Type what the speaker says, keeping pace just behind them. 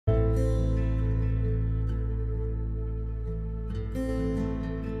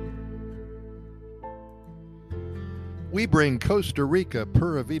We bring Costa Rica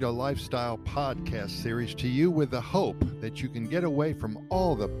Pura Vida Lifestyle podcast series to you with the hope that you can get away from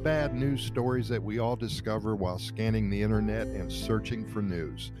all the bad news stories that we all discover while scanning the internet and searching for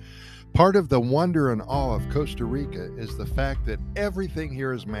news. Part of the wonder and awe of Costa Rica is the fact that everything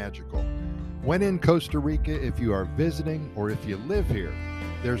here is magical. When in Costa Rica, if you are visiting or if you live here,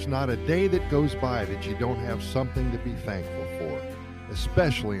 there's not a day that goes by that you don't have something to be thankful for,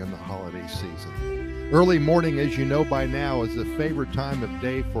 especially in the holiday season. Early morning, as you know by now, is the favorite time of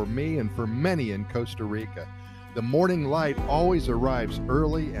day for me and for many in Costa Rica. The morning light always arrives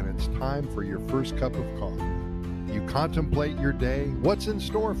early, and it's time for your first cup of coffee. You contemplate your day, what's in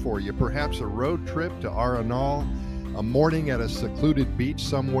store for you, perhaps a road trip to Arenal, a morning at a secluded beach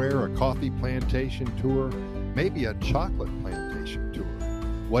somewhere, a coffee plantation tour, maybe a chocolate plantation tour.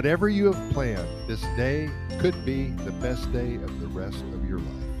 Whatever you have planned, this day could be the best day of the rest of your life.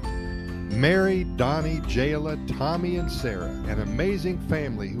 Mary, Donnie, Jayla, Tommy, and Sarah, an amazing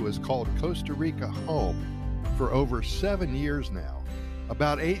family who has called Costa Rica home for over 7 years now.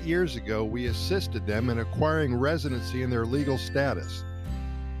 About 8 years ago, we assisted them in acquiring residency in their legal status.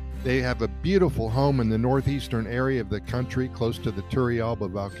 They have a beautiful home in the northeastern area of the country, close to the Turrialba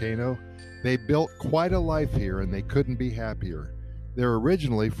volcano. They built quite a life here, and they couldn't be happier. They're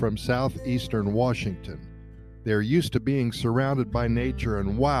originally from southeastern Washington. They're used to being surrounded by nature,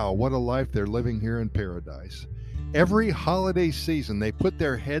 and wow, what a life they're living here in paradise. Every holiday season, they put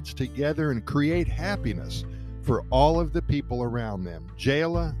their heads together and create happiness for all of the people around them.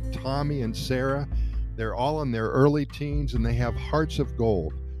 Jayla, Tommy, and Sarah, they're all in their early teens, and they have hearts of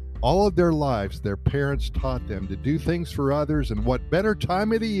gold. All of their lives, their parents taught them to do things for others, and what better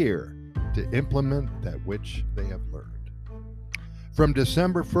time of the year to implement that which they have learned. From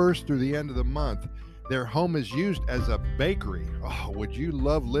December 1st through the end of the month, their home is used as a bakery. Oh, would you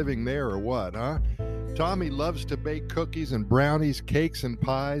love living there or what, huh? Tommy loves to bake cookies and brownies, cakes and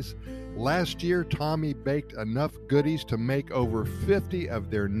pies. Last year, Tommy baked enough goodies to make over 50 of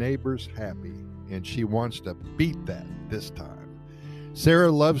their neighbors happy, and she wants to beat that this time.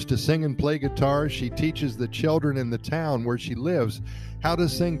 Sarah loves to sing and play guitar. She teaches the children in the town where she lives how to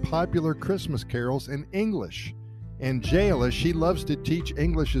sing popular Christmas carols in English. And Jayla, she loves to teach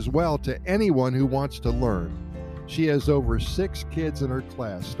English as well to anyone who wants to learn. She has over 6 kids in her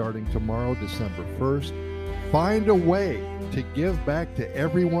class starting tomorrow, December 1st. Find a way to give back to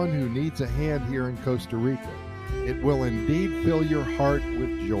everyone who needs a hand here in Costa Rica. It will indeed fill your heart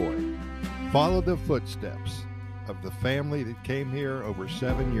with joy. Follow the footsteps of the family that came here over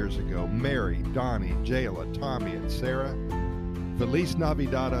 7 years ago. Mary, Donnie, Jayla, Tommy, and Sarah. Feliz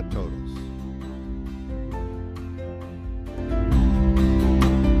Navidad a todos.